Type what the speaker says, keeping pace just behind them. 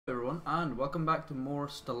Everyone, and welcome back to more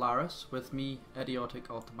Stellaris with me, Idiotic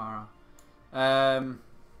Altamara.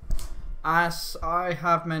 As I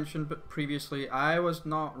have mentioned previously, I was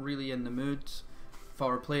not really in the mood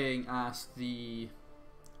for playing as the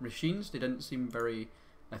machines. They didn't seem very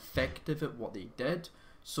effective at what they did.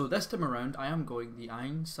 So this time around, I am going the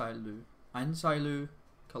Ainsylu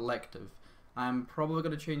Collective. I'm probably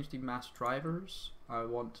going to change the mass drivers. I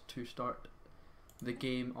want to start the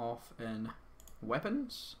game off in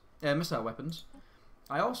weapons, missile weapons.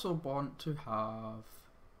 I also want to have,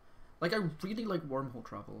 I really like wormhole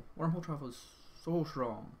travel. Wormhole travel is so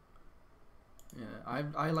strong. Yeah,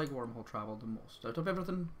 I like wormhole travel the most. Out of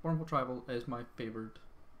everything, wormhole travel is my favorite.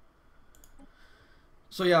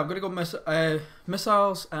 So yeah, I'm gonna go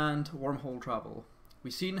missiles and wormhole travel.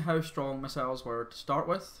 We've seen how strong missiles were to start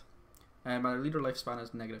with. My leader lifespan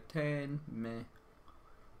is -10, meh.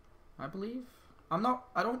 I believe. I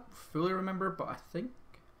don't fully remember, but I think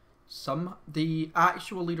the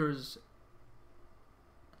actual leader is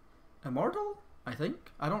immortal, I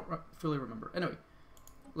think. I don't fully remember. Anyway,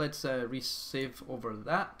 let's resave over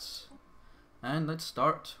that. And let's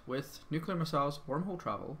start with nuclear missiles, wormhole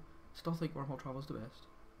travel. Still think wormhole travel is the best.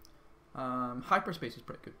 Hyperspace is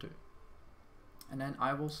pretty good too. And then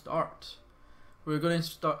I will start. We're going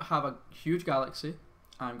to have a huge galaxy.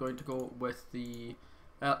 I'm going to go with the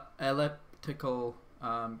elliptical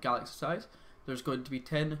galaxy size. There's going to be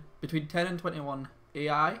between 10 and 21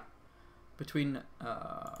 AI, between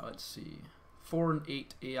let's see, 4 and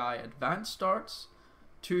 8 AI advanced starts,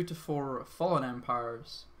 2 to 4 fallen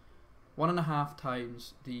empires, 1.5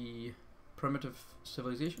 times the primitive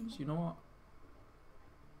civilizations. You know what?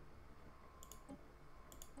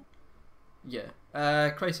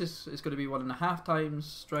 Yeah, crisis is going to be 1.5 times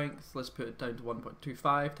strength. Let's put it down to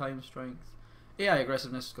 1.25 times strength. AI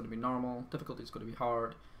aggressiveness is going to be normal. Difficulty is going to be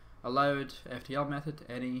hard. Allowed FTL method,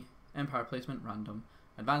 any. Empire placement, random.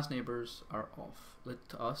 Advanced neighbors are off.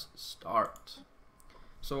 Let us start.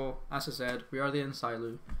 So, as I said, we are the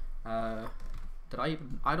Ainsylu. I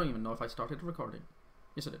don't even know if I started recording.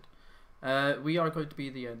 Yes, I did. We are going to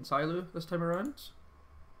be the Ainsylu this time around.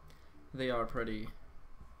 They are pretty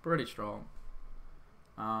strong.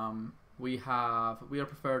 We are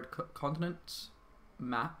preferred continents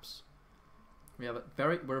maps.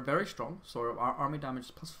 We're very strong, so our army damage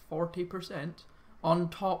is plus 40% on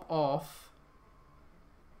top of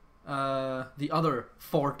the other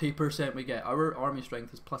 40% we get. Our army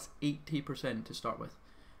strength is plus 80% to start with.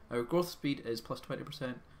 Our growth speed is plus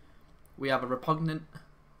 20%. We have a repugnant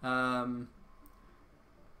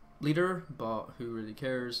leader, but who really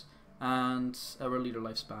cares? And our leader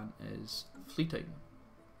lifespan is fleeting.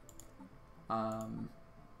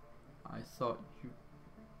 I thought you.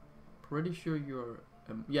 Pretty sure you're.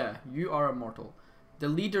 Yeah, you are immortal. The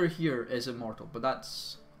leader here is immortal, but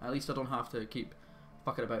that's at least I don't have to keep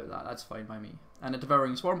fucking about that. That's fine by me. And a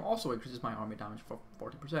devouring swarm also increases my army damage for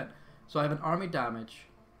 40%. So I have an army damage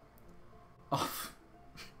of.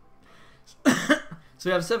 So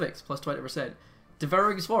we have civics plus 20%,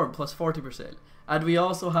 devouring swarm plus 40%, and we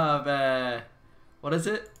also have what is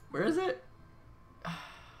it? Where is it?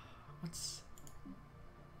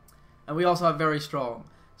 And we also have very strong.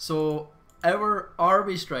 So our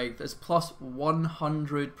army strength is plus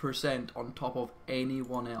 100% on top of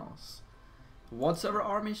anyone else. What's our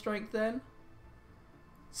army strength then?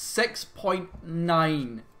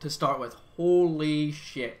 6.9 to start with. Holy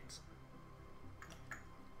shit.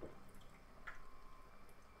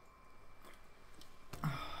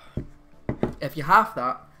 If you have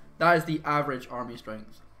that, that is the average army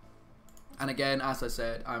strength. And again, as I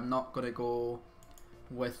said, I'm not going to go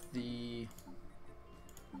with the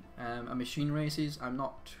machine races. I'm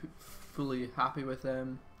not fully happy with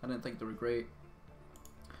them. I didn't think they were great.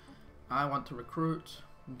 I want to recruit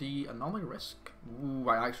the anomaly risk. Ooh,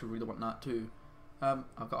 I actually really want that too. I've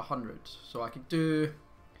got 100, so I could do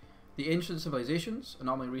the ancient civilizations,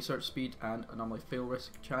 anomaly research speed, and anomaly fail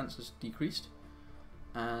risk chance is decreased.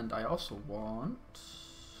 And I also want.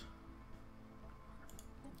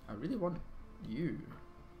 I really want you.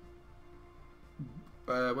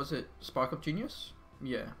 Was it Spark of Genius?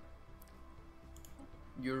 Yeah.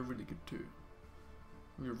 You're really good too.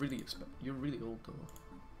 You're really old though.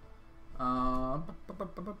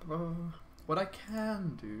 What I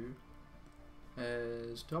can do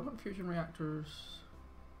is, do I want fusion reactors?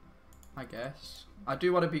 I guess. I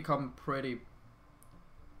do want to become pretty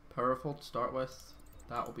powerful to start with.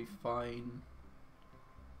 That will be fine.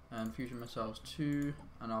 And fusion missiles too.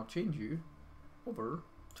 And I'll change you over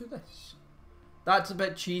to this. That's a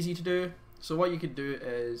bit cheesy to do. So what you could do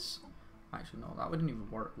is, actually no, that wouldn't even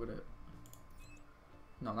work, would it?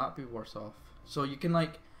 No, that'd be worse off. So you can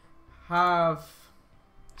have,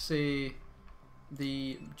 say,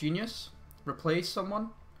 the genius replace someone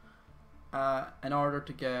in order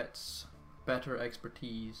to get better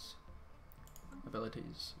expertise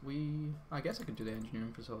abilities. I guess I could do the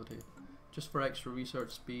engineering facility just for extra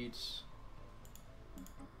research speeds.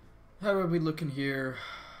 How are we looking here?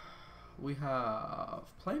 We have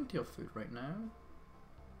plenty of food right now.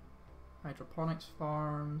 Hydroponics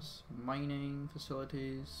farms, mining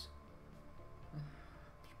facilities.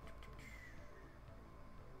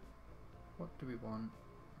 What do we want?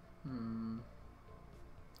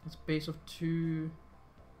 It's base of 2,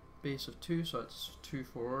 so it's 2,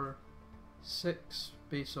 4, 6,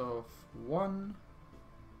 base of 1,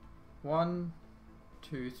 1,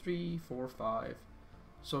 2, 3, 4, 5.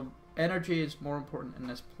 So energy is more important in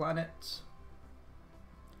this planet.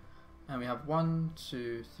 And we have 1,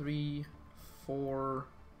 2, 3, 4.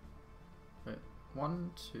 Wait,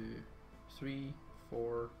 1, 2, 3,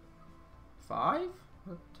 4, 5?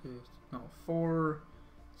 4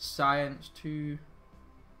 science, 2,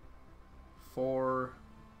 4,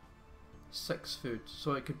 6 food.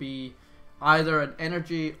 So it could be either an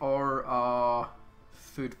energy or a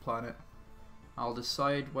food planet. I'll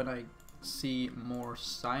decide when I see more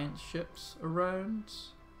science ships around.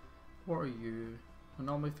 What are you?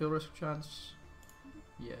 Anomaly fail risk chance?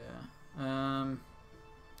 Yeah.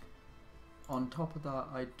 On top of that,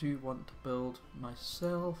 I do want to build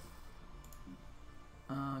myself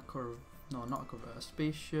no, not a Corvette, a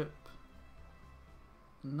spaceship.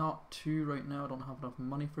 Not 2 right now, I don't have enough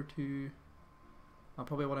money for 2. I'll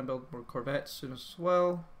probably want to build more Corvettes soon as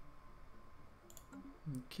well.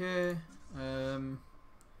 Okay. I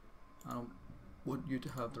don't want you to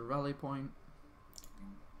have the rally point.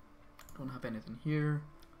 Don't have anything here.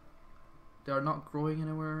 They are not growing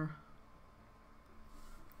anywhere.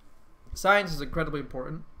 Science is incredibly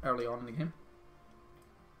important early on in the game.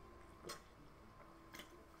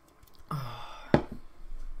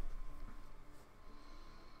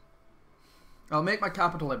 I'll make my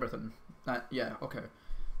capital everything. Yeah, okay.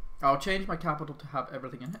 I'll change my capital to have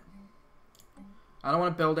everything in it. I don't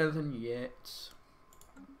want to build anything yet,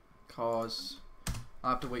 cause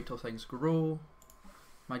I have to wait till things grow.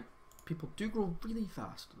 My people do grow really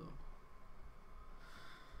fast though.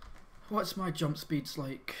 What's my jump speeds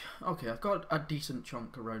like? Okay, I've got a decent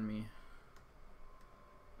chunk around me.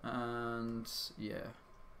 And yeah.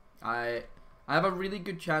 I have a really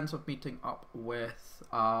good chance of meeting up with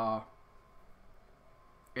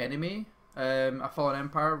enemy, a fallen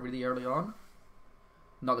empire really early on.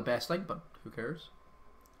 Not the best thing, but who cares?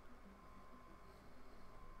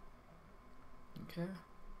 Okay.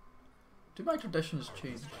 Do my traditions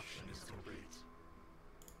change?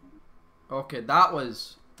 Okay, that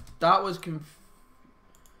was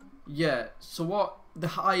yeah, so what the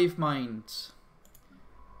Hive Mind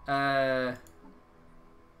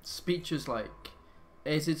speech is like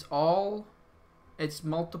is it's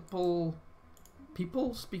multiple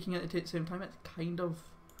people speaking at the same time. It's kind of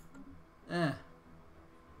yeah.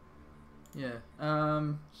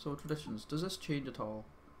 So traditions, does this change at all?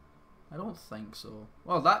 I don't think so.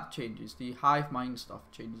 Well, that changes. The Hive Mind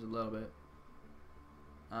stuff changes a little bit.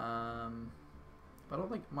 But I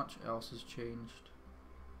don't think much else has changed.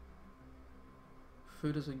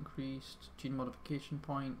 Food has increased. Gene modification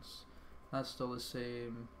points, that's still the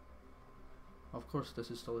same. Of course this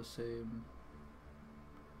is still the same.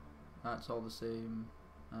 That's all the same.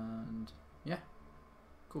 And yeah,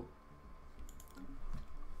 cool.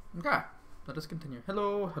 Okay, let us continue.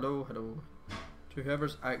 Hello, hello, hello to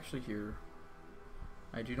whoever's actually here.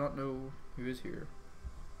 I do not know who is here.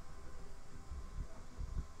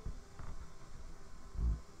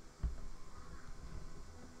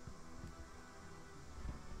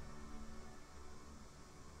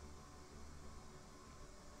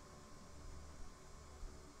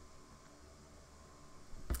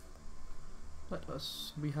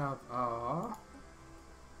 We have a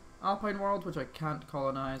alpine world which I can't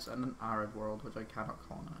colonize and an arid world which I cannot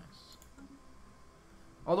colonize.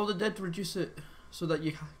 Although they did reduce it so that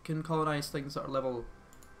you can colonize things that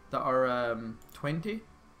are 20,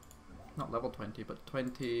 not level 20, but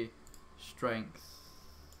 20 strength.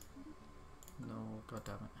 No, god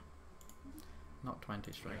damn it, not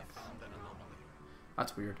 20 strength.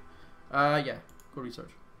 That's weird. Yeah, go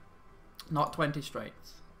research. Not 20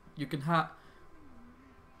 strength. You can have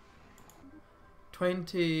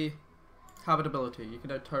 20 habitability. You can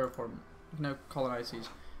now terraform. You can now colonize these.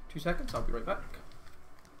 2 seconds, I'll be right back.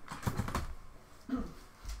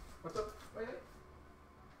 What's up? Wait.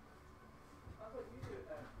 I thought you do it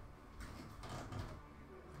then.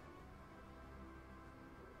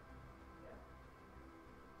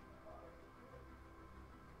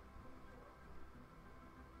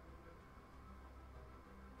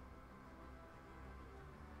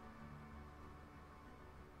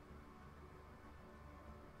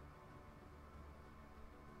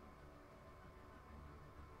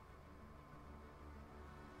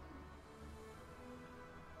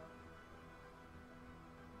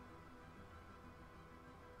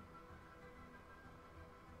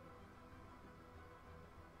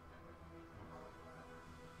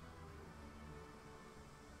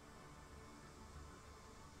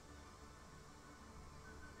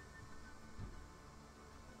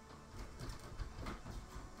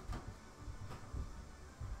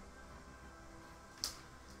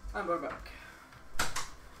 And we're back.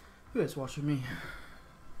 Who is watching me?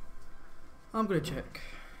 I'm gonna check.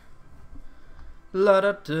 La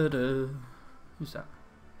da da da. Who's that?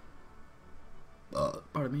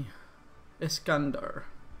 Pardon me. Iskander.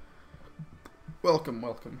 Welcome,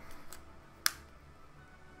 welcome.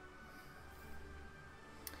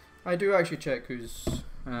 I do actually check who's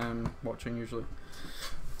watching usually.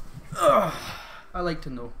 Ugh, I like to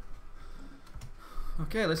know.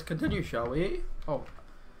 Okay, let's continue, shall we? Oh,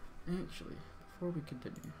 actually, before we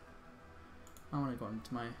continue, I want to go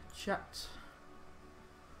into my chat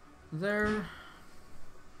there,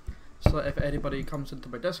 so that if anybody comes into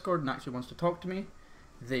my Discord and actually wants to talk to me,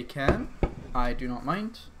 they can. I do not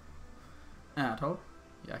mind at all.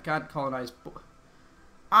 Yeah, I can't colonize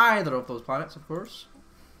either of those planets, of course.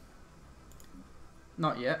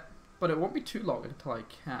 Not yet, but it won't be too long until I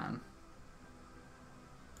can.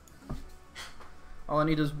 All I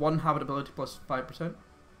need is 1 habitability plus 5%.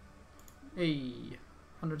 Hey,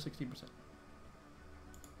 116%.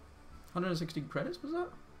 116 credits, was that?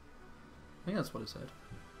 I think that's what it said.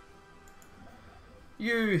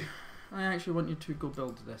 I actually want you to go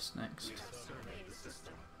build this next.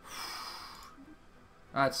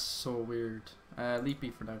 That's so weird.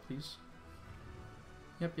 Leapy for now, please.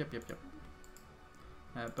 Yep.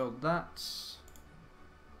 Build that.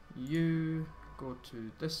 You go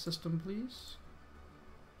to this system, please.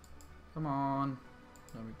 Come on.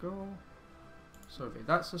 There we go. Survey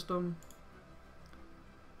that system.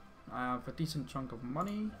 I have a decent chunk of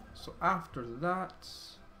money. So after that,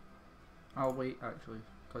 I'll wait actually,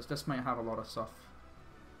 because this might have a lot of stuff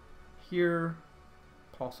here,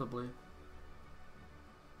 possibly.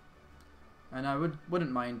 And I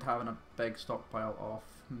wouldn't mind having a big stockpile of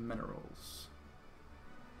minerals.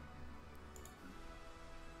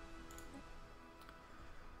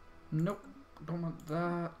 Nope, don't want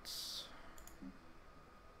that.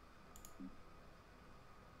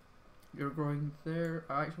 You're growing there.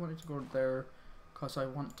 I actually wanted to go there because I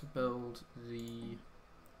want to build the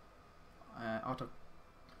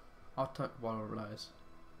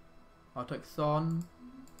Autochthon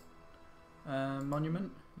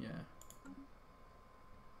monument. Yeah.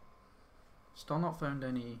 Still not found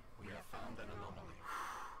any. We have found an anomaly.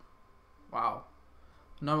 Wow.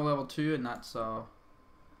 Anomaly level 2, and that's yeah.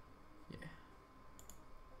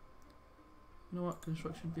 You know what?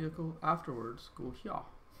 Construction vehicle. Afterwards, go here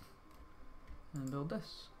and build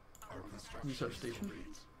this. Research station.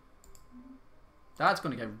 That's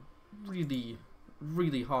going to get really,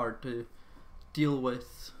 really hard to deal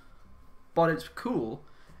with, but it's cool.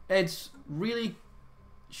 It's really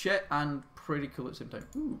shit and pretty cool at the same time.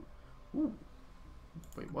 Ooh, ooh.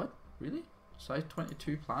 Wait, what? Really? Size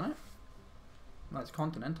 22 planet? That's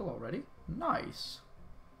continental already? Nice.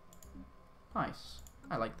 Nice.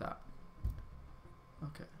 I like that.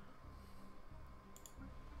 Okay.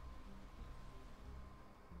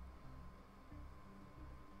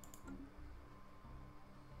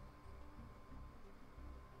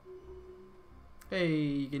 Hey,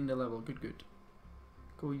 you gained a level. Good, good.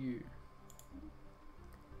 Go you.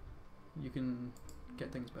 You can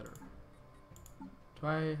get things better. Do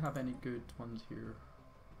I have any good ones here?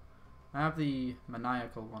 I have the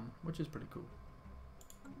maniacal one, which is pretty cool.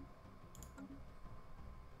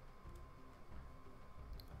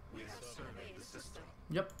 We have surveyed the system.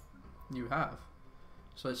 Yep, you have.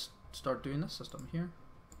 So let's start doing this system here.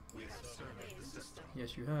 We have surveyed the system.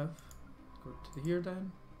 Yes, you have. Go to here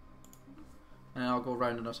then. And I'll go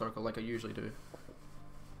round in a circle like I usually do.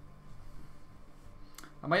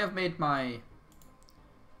 I might have made my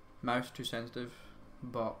mouse too sensitive,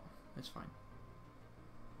 but it's fine.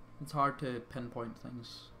 It's hard to pinpoint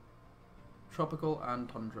things. Tropical and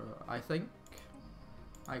tundra. I think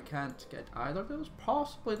I can't get either of those.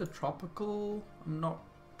 Possibly the tropical. I'm not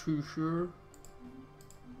too sure.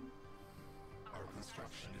 Our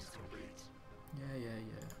construction is complete. Yeah.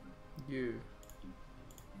 You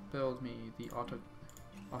build me the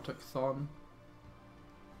Autochthon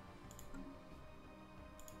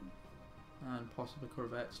and possibly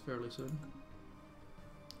corvettes fairly soon.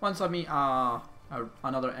 Once I meet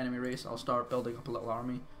another enemy race, I'll start building up a little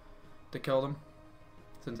army to kill them,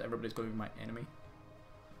 since everybody's going to be my enemy.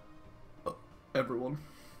 Everyone.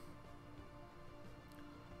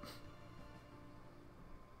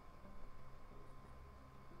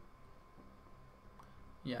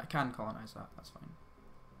 Yeah, I can colonize that, that's fine.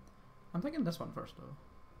 I'm thinking this one first though.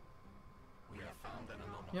 We have found an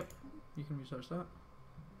anomaly. Yep, you can research that.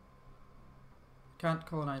 Can't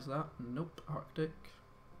colonize that. Nope, Arctic.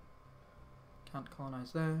 Can't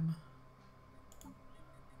colonize them.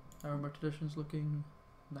 How are my traditions looking?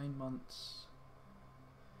 9 months.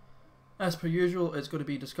 As per usual, it's going to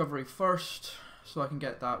be discovery first, so I can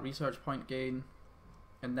get that research point gain.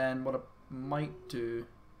 And then what I might do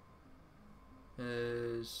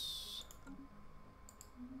is...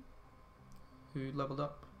 Who leveled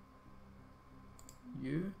up?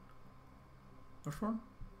 You? First one?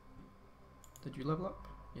 Did you level up?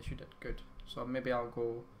 Yes, you did. Good. So maybe I'll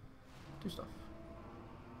go do stuff.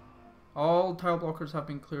 All tile blockers have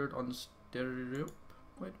been cleared on stereo.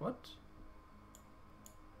 Wait, what?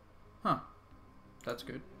 Huh. That's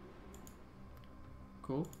good.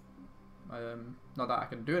 Cool. Not that I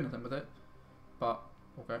can do anything with it, but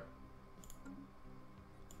okay.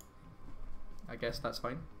 I guess that's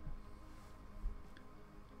fine.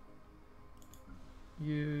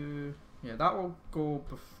 Yeah, that will go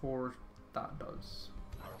before that does.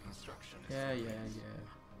 Our construction is Yeah.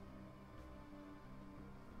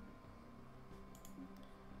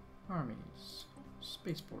 Armies.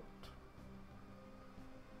 Spaceport.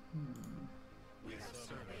 We have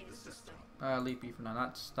surveyed the system. Leave B for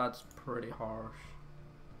now. That's pretty harsh.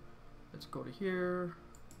 Let's go to here.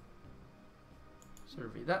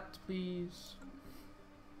 Survey that, please.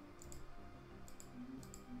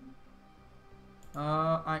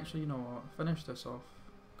 Actually, you know what? Finish this off,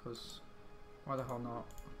 because why the hell not?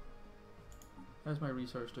 How's my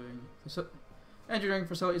research doing? Engineering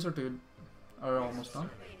facilities are almost done.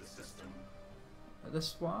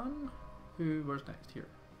 This one, where's next? Here.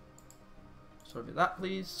 Survey that,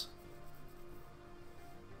 please.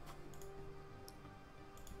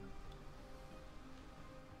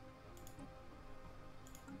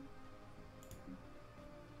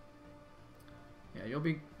 Yeah,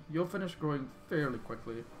 you'll finish growing fairly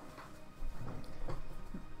quickly.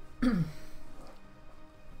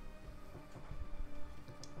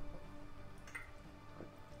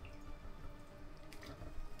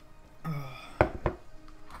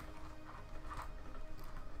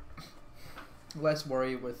 Less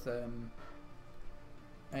worry with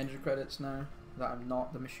energy credits now that I'm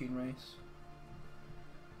not the machine race.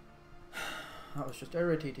 That was just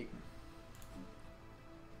irritating.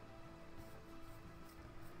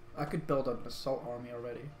 I could build up an assault army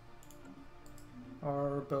already.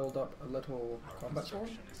 Or build up a little combat sword.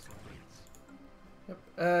 Yep.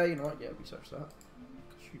 You know what? Yeah, research that.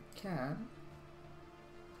 Because you can.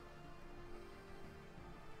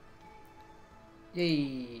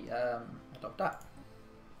 Yay! Adopt that.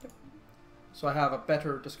 Yep. So I have a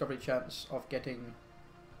better discovery chance of getting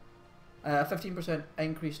a 15%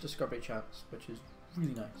 increased discovery chance, which is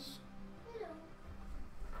really nice.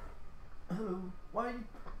 Hello. Why?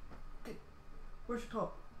 Where's your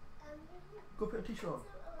top? Go put a t-shirt on.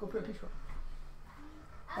 Go put a t-shirt on.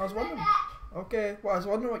 I was wondering. Okay. Well, I was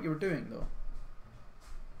wondering what you were doing though.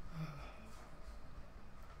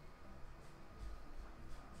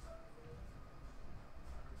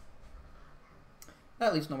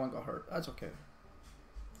 At least no one got hurt. That's okay.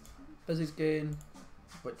 Busy's gain,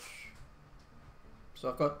 which... So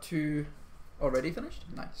I've got 2 already finished?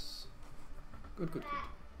 Nice. Good, good,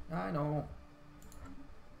 good. I know.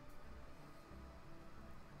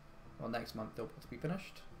 Well, next month they'll both be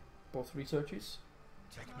finished. Both researches.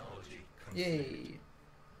 Technology Yay.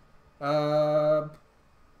 I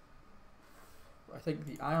think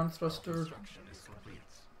the ion thruster construction is complete.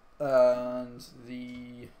 and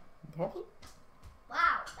the... Wow,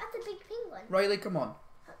 that's a big penguin. Riley, come on.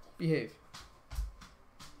 Okay. Behave.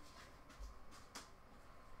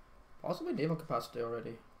 Possibly naval capacity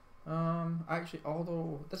already. Actually,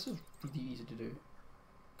 although this is really easy to do,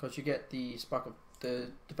 because you get the spark of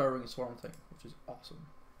the devouring swarm thing, which is awesome.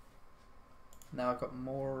 Now I've got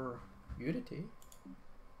more unity.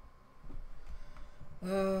 I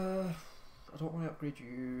don't want to upgrade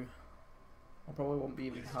you. I probably won't be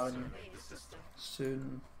even having you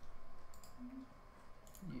soon.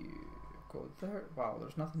 You go there. Wow,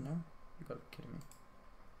 there's nothing there. You gotta be kidding me.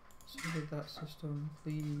 Save that system,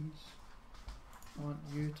 please. I want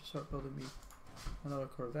you to start building me another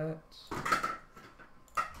corvette.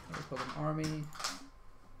 Let's build an army.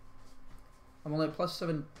 I'm only at plus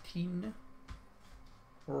 17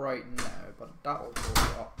 right now, but that will go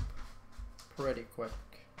up pretty quick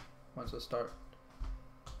once I start.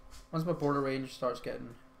 Once my border range starts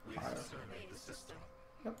getting higher.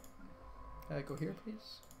 Yep. Go here,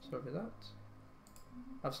 please. Survey that.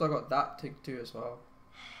 I've still got that to do as well.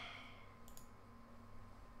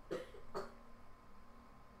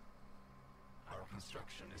 Our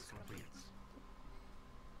construction is complete.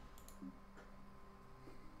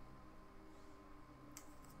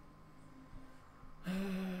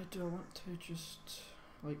 Do I want to just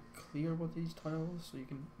like clear one of these tiles so you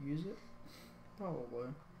can use it? Probably.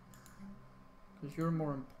 Because you're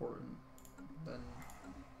more important than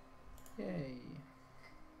Yay.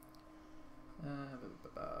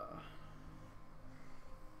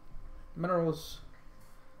 Minerals.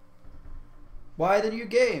 Why the new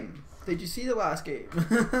game? Did you see the last game?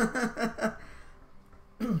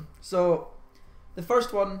 So, the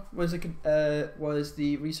first one was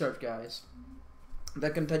the research guys, the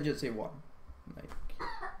contingency one. Like,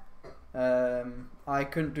 I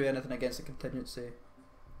couldn't do anything against the contingency.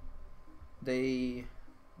 They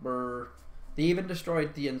even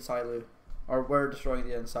destroyed the Ainsylu, or were destroying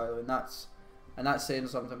the Ainsylu, and that's saying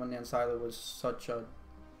something when the Ainsylu was such a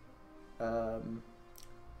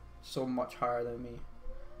so much higher than me.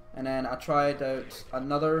 And then I tried out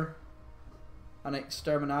an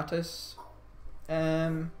exterminatus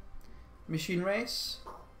machine race,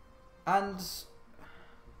 and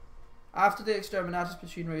after the exterminatus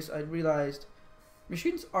machine race I realized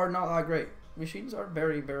machines are not that great. Machines are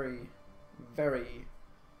very, very, very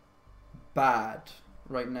bad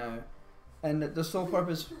right now, and the sole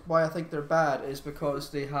purpose why I think they're bad is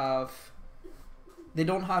because they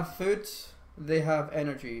don't have food, they have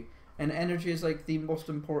energy, and energy is like the most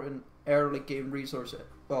important early game resource.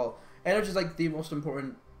 Well, energy is like the most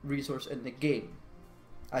important resource in the game,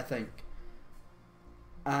 I think.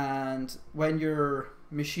 And when your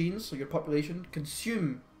machines, so your population,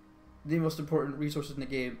 consume the most important resources in the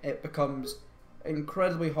game, it becomes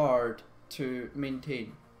incredibly hard to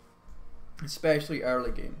maintain, especially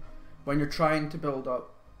early game, when you're trying to build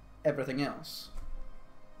up everything else.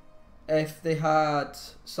 If they had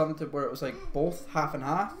something where it was like both half and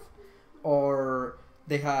half, or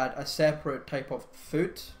they had a separate type of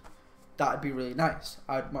food, that'd be really nice.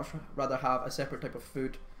 I'd much rather have a separate type of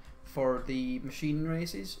food for the machine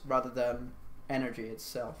races rather than energy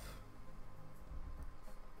itself.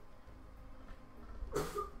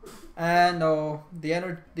 And no, the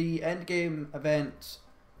end game event,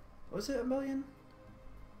 was it 1 million?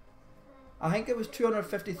 I think it was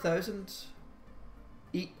 250,000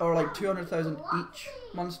 each, or like 200,000 each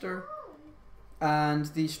monster. And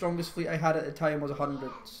the strongest fleet I had at the time was 100,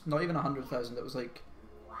 not even 100,000, it was like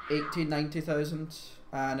 80, 90,000,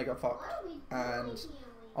 and I got fucked. And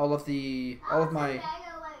all of my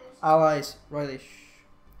allies, Riley,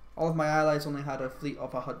 all of my allies only had a fleet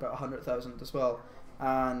of about 100,000 as well,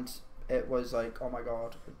 and it was like, oh my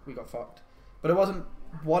god, we got fucked. But it wasn't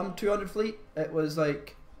one 200 fleet, it was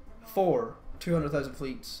like 4 200,000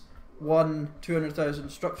 fleets, 1 200,000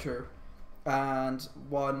 structure, and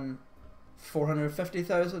 1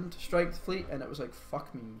 450,000 strength fleet, and it was like,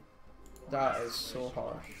 fuck me, that is so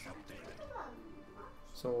harsh.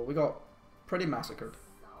 So we got pretty massacred.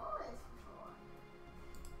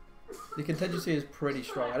 The contingency is pretty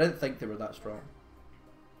strong. I didn't think they were that strong,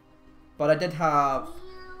 but I did have,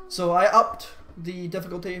 so I upped the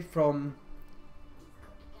difficulty from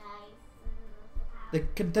the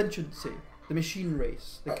contingency, the machine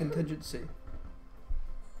race, the contingency.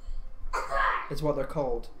 It's what they're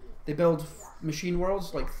called. They build machine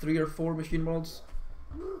worlds, like 3 or 4 machine worlds.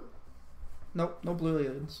 Nope, no blue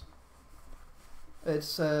aliens.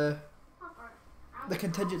 It's the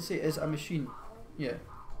contingency is a machine, yeah.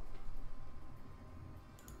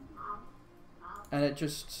 And it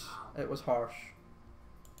was harsh.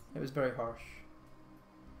 It was very harsh.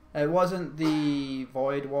 It wasn't the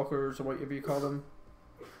void walkers or whatever you call them.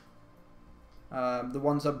 The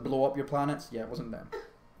ones that blow up your planets. Yeah, it wasn't them.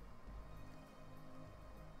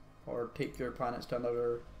 Or take your planets to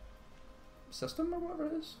another system or whatever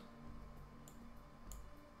it is.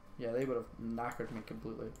 Yeah, they would have knackered me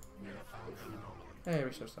completely. Hey,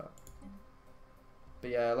 research that.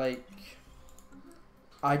 But yeah, like,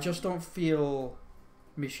 I just don't feel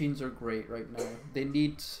machines are great right now. They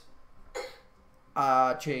need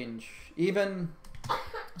a change. Even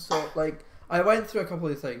so, like, I went through a couple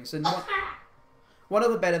of things, and one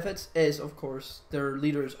of the benefits is, of course, their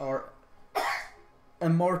leaders are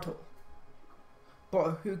immortal.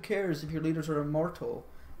 But who cares if your leaders are immortal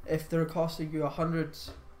if they're costing you 100?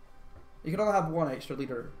 You can only have 1 extra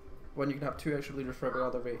leader when you can have 2 extra leaders for every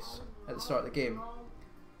other race at the start of the game.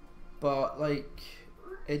 But like,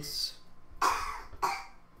 it's,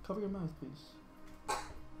 cover your mouth, please.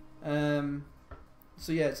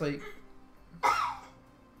 So yeah, it's like,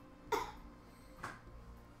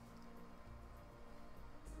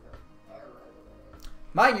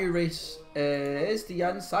 my new race is the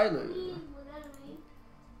Ainsylu.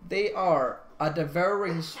 They are a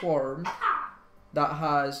devouring swarm that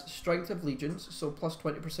has strength of legions, so plus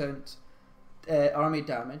 20% army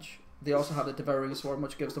damage. They also have the devouring swarm,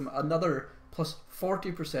 which gives them another plus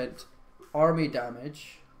 40% army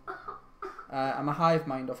damage. I'm a hive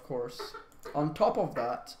mind, of course. On top of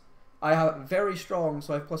that, I have very strong,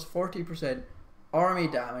 so I have plus 40% army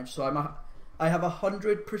damage, so I have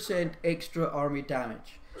 100% extra army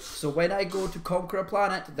damage. So when I go to conquer a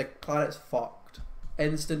planet, the planet's fucked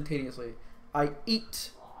instantaneously. I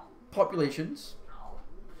eat populations,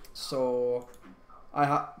 so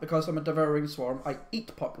because I'm a devouring swarm, I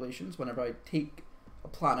eat populations whenever I take a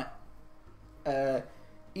planet.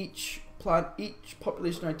 Each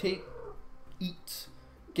population I eat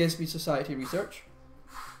gives me society research.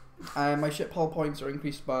 My ship hull points are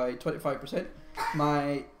increased by 25%.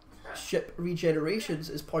 My ship regenerations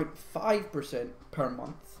is 0.5% per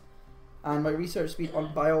month, and my research speed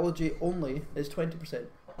on biology only is 20%.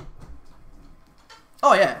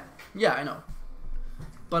 Oh yeah, I know,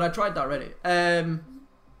 but I tried that already.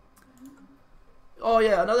 Oh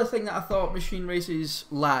yeah, another thing that I thought machine races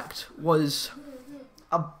lacked was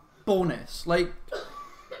a bonus, like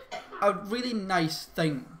a really nice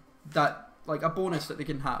thing that, like a bonus that they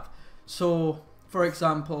can have. So, for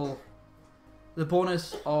example, the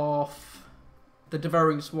bonus of the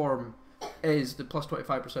Devouring Swarm is the plus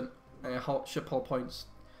 25% ship hull points,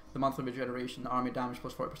 the monthly regeneration, the army damage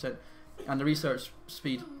plus 40%, and the research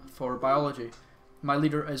speed for biology. My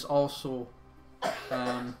leader is also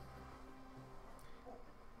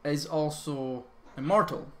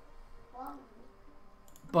immortal.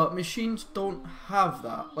 But machines don't have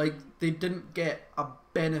that. Like, they didn't get a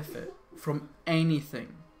benefit from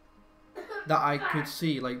anything that I could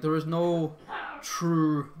see. Like, there was no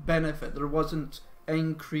true benefit. There wasn't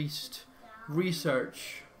increased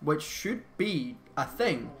research, which should be a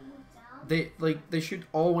thing. They should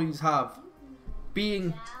always have.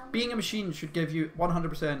 Being a machine should give you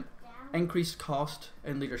 100% increased cost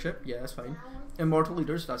in leadership. Yeah, that's fine. Immortal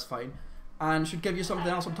leaders, that's fine. And should give you something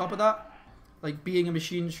else on top of that. Like, being a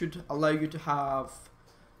machine should allow you to have...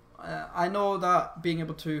 I know that being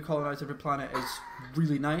able to colonize every planet is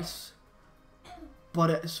really nice,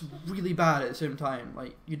 but it's really bad at the same time.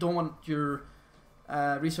 Like, you don't want your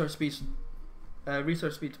research speed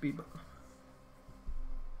to be...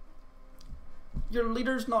 Your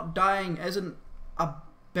leaders not dying isn't a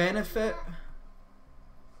benefit.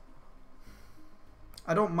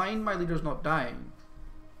 I don't mind my leaders not dying,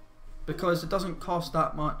 because it doesn't cost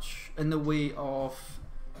that much in the way of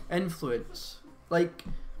influence. Like,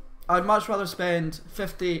 I'd much rather spend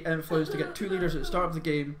 50 influence to get 2 leaders at the start of the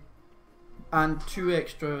game and 2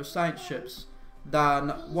 extra science ships than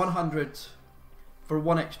 100 for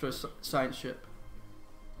 1 extra science ship.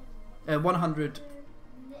 100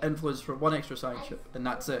 influence for 1 extra science ship, and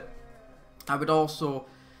that's it. I would also,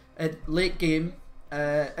 at late game,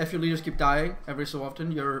 if your leaders keep dying every so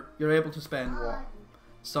often, you're able to spend what?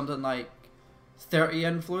 Something like 30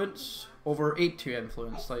 influence over 80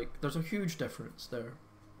 influence. Like, there's a huge difference there.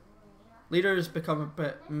 Leaders become a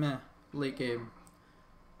bit meh late game.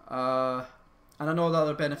 And I know the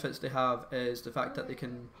other benefits they have is the fact that they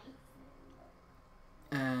can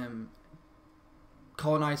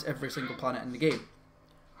colonize every single planet in the game.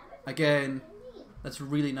 Again, that's a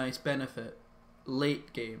really nice benefit.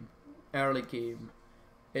 Late game, early game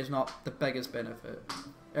is not the biggest benefit.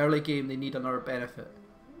 Early game, they need another benefit.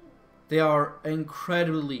 They are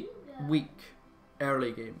incredibly weak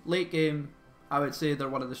early game. Late game, I would say they're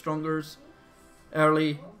one of the strongers.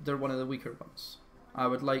 Early, they're one of the weaker ones. I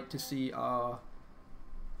would like to see a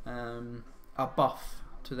buff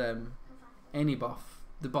to them. Any buff.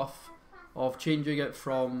 The buff of changing it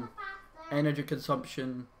from energy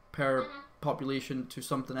consumption per population to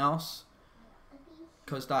something else.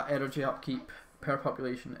 Because that energy upkeep per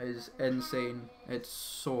population is insane. It's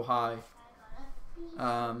so high.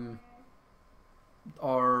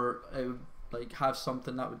 Or it would, like, have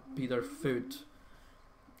something that would be their food.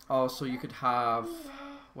 Also, you could have,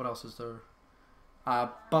 what else is there? A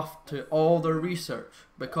buff to all their research,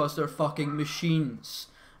 because they're fucking machines.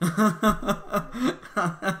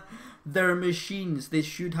 They're machines. They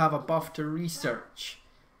should have a buff to research.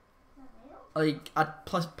 Like, a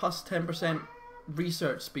plus 10%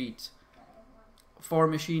 research speed for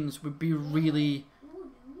machines would be really,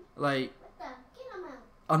 like,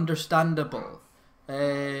 understandable.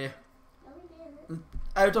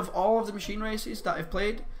 Out of all of the machine races that I've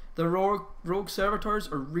played, the rogue servitors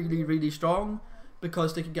are really, really strong,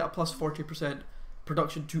 because they can get a plus 40%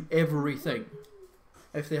 production to everything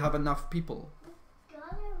if they have enough people,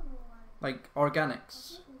 like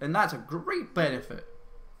organics, and that's a great benefit.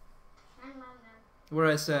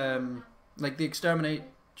 Whereas like the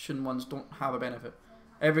extermination ones don't have a benefit.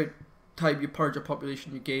 Every time you purge a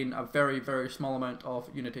population, you gain a very, very small amount of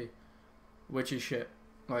unity, which is shit.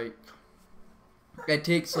 Like, it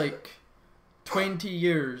takes like 20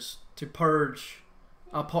 years to purge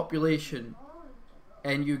a population,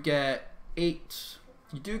 and you get 8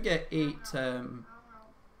 you do get 8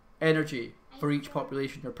 energy for each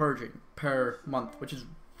population you're purging per month, which is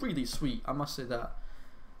really sweet, I must say that.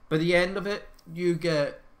 By the end of it, you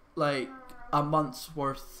get like a month's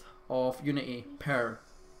worth of unity per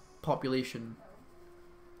population,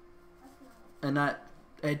 and that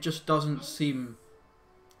it just doesn't seem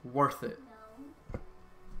worth it.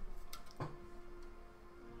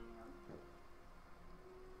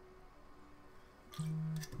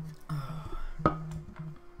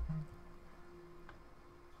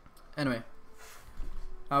 Anyway,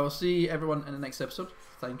 I will see everyone in the next episode.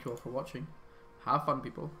 Thank you all for watching. Have fun,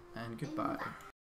 people, and goodbye.